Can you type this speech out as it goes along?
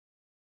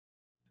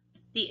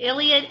The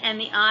Iliad and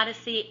the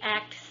Odyssey,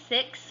 Act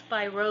 6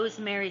 by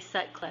Rosemary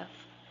Sutcliff.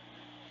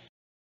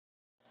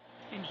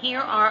 And here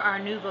are our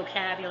new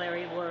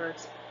vocabulary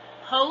words.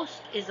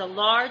 Host is a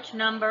large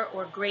number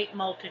or great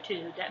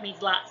multitude. That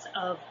means lots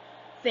of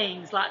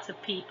things, lots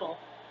of people.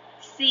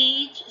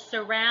 Siege,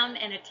 surround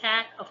and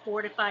attack a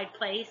fortified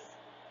place.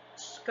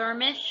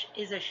 Skirmish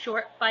is a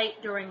short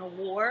fight during a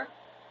war.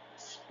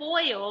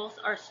 Spoils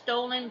are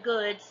stolen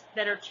goods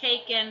that are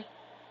taken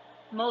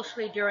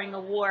mostly during a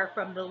war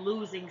from the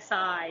losing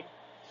side.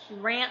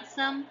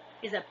 Ransom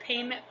is a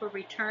payment for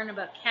return of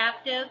a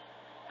captive.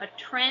 A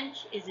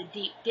trench is a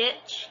deep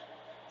ditch.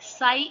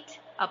 Site,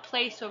 a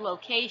place or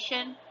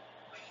location.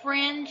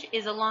 Fringe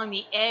is along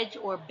the edge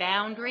or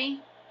boundary.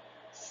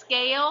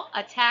 Scale,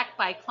 attack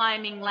by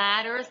climbing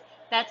ladders.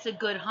 That's a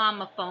good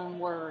homophone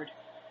word.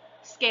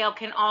 Scale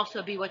can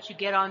also be what you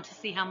get on to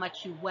see how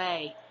much you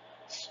weigh.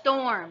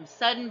 Storm,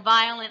 sudden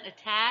violent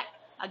attack.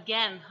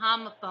 Again,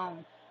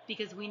 homophone,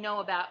 because we know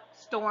about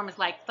storms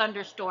like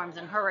thunderstorms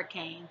and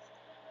hurricanes.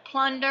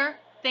 Plunder,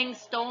 things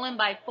stolen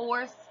by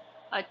force.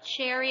 A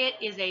chariot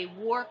is a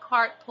war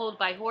cart pulled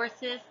by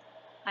horses.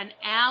 An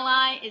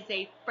ally is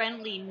a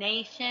friendly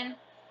nation.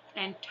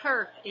 And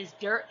turf is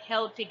dirt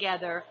held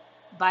together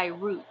by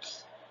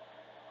roots.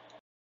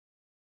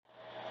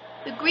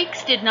 The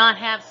Greeks did not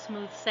have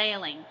smooth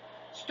sailing.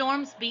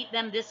 Storms beat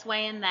them this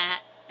way and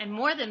that, and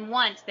more than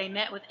once they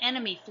met with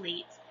enemy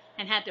fleets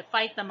and had to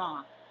fight them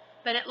off.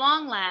 But at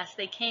long last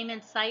they came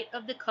in sight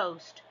of the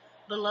coast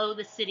below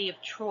the city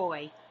of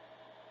Troy.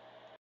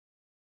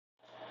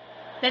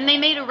 Then they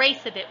made a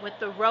race of it with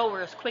the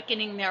rowers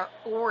quickening their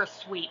oar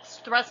sweeps,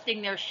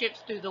 thrusting their ships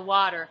through the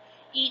water,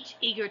 each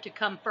eager to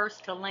come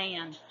first to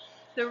land.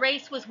 The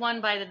race was won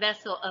by the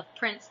vessel of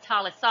Prince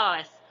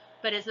Talisaus,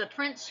 but as the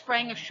prince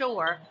sprang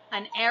ashore,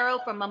 an arrow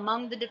from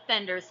among the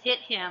defenders hit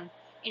him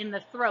in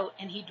the throat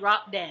and he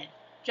dropped dead,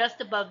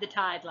 just above the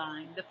tide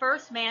line, the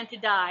first man to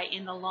die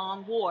in the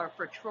long war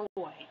for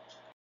Troy.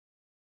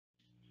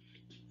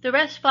 The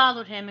rest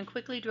followed him and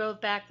quickly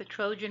drove back the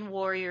Trojan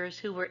warriors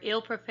who were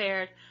ill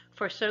prepared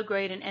for so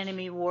great an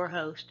enemy war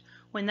host.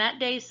 When that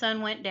day's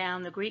sun went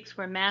down, the Greeks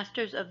were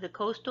masters of the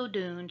coastal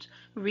dunes,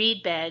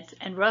 reed beds,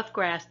 and rough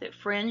grass that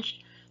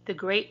fringed the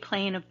great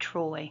plain of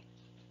Troy.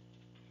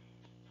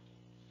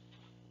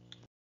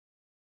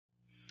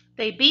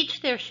 They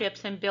beached their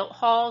ships and built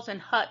halls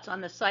and huts on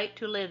the site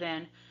to live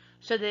in,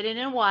 so that in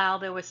a while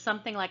there was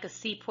something like a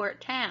seaport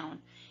town.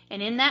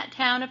 And in that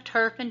town of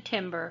turf and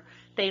timber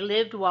they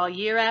lived while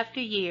year after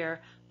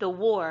year the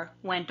war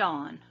went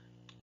on.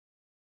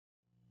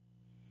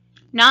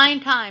 9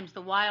 times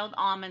the wild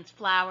almonds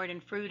flowered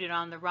and fruited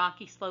on the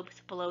rocky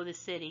slopes below the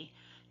city.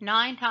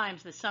 9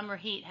 times the summer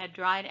heat had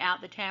dried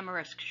out the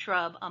tamarisk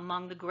shrub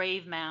among the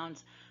grave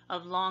mounds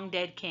of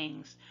long-dead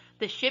kings.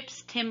 The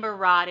ship's timber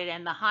rotted,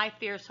 and the high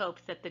fierce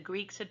hopes that the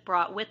Greeks had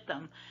brought with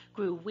them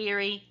grew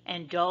weary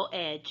and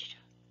dull-edged.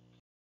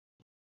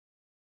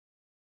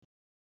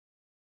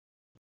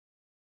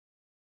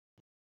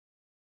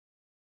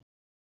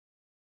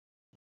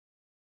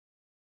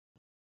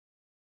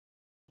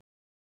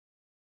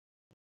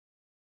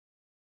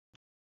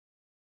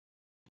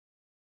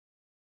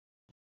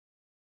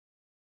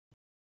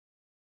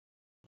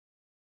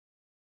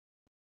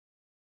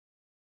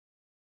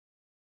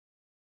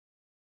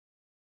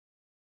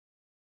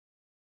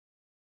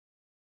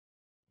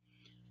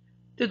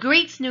 The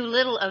Greeks knew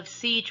little of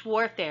siege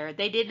warfare.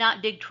 They did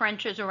not dig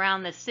trenches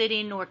around the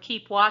city, nor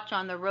keep watch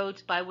on the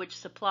roads by which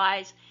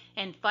supplies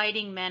and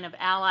fighting men of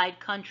allied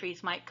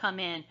countries might come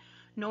in,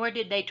 nor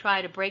did they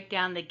try to break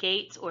down the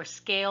gates or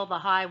scale the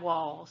high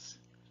walls.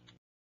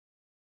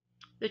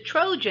 The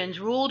Trojans,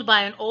 ruled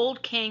by an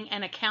old king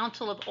and a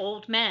council of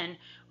old men,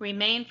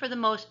 remained for the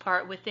most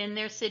part within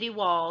their city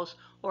walls,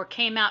 or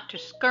came out to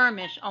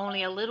skirmish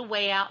only a little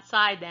way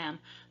outside them,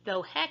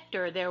 though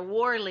Hector, their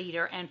war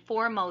leader and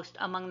foremost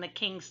among the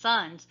king's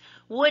sons,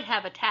 would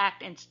have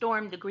attacked and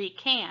stormed the Greek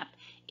camp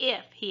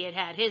if he had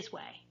had his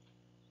way.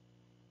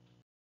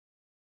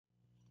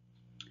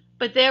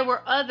 But there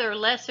were other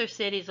lesser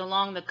cities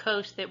along the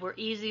coast that were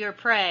easier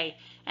prey,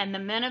 and the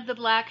men of the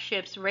black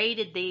ships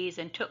raided these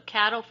and took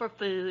cattle for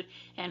food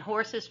and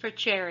horses for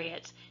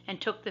chariots, and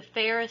took the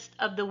fairest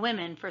of the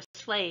women for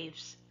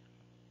slaves.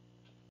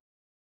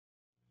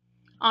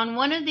 On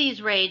one of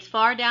these raids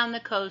far down the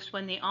coast,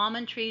 when the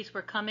almond trees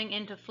were coming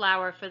into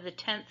flower for the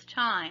 10th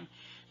time,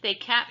 they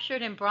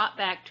captured and brought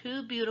back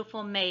 2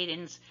 beautiful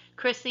maidens,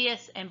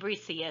 Chryseis and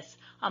Briseis,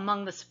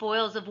 among the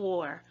spoils of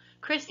war.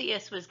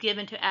 Chryseis was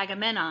given to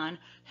Agamemnon,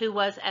 who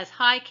was, as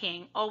high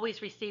king,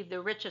 always received the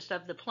richest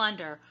of the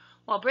plunder,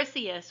 while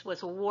Briseis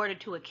was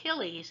awarded to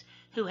Achilles,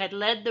 who had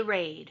led the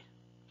raid.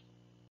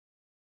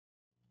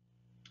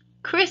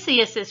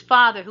 Chryseis'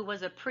 father, who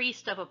was a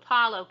priest of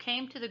Apollo,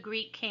 came to the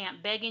Greek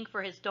camp begging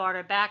for his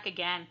daughter back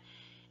again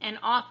and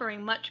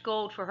offering much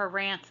gold for her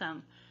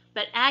ransom.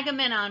 But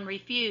Agamemnon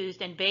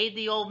refused and bade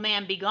the old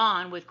man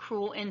begone with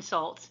cruel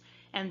insults,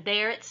 and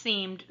there it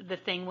seemed the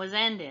thing was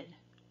ended.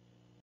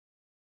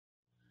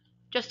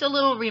 Just a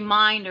little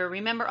reminder,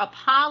 remember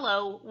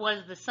Apollo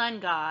was the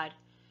sun god,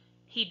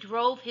 He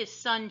drove his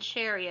sun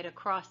chariot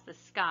across the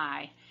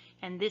sky.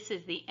 And this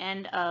is the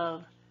end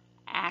of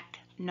Act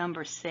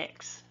number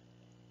 6.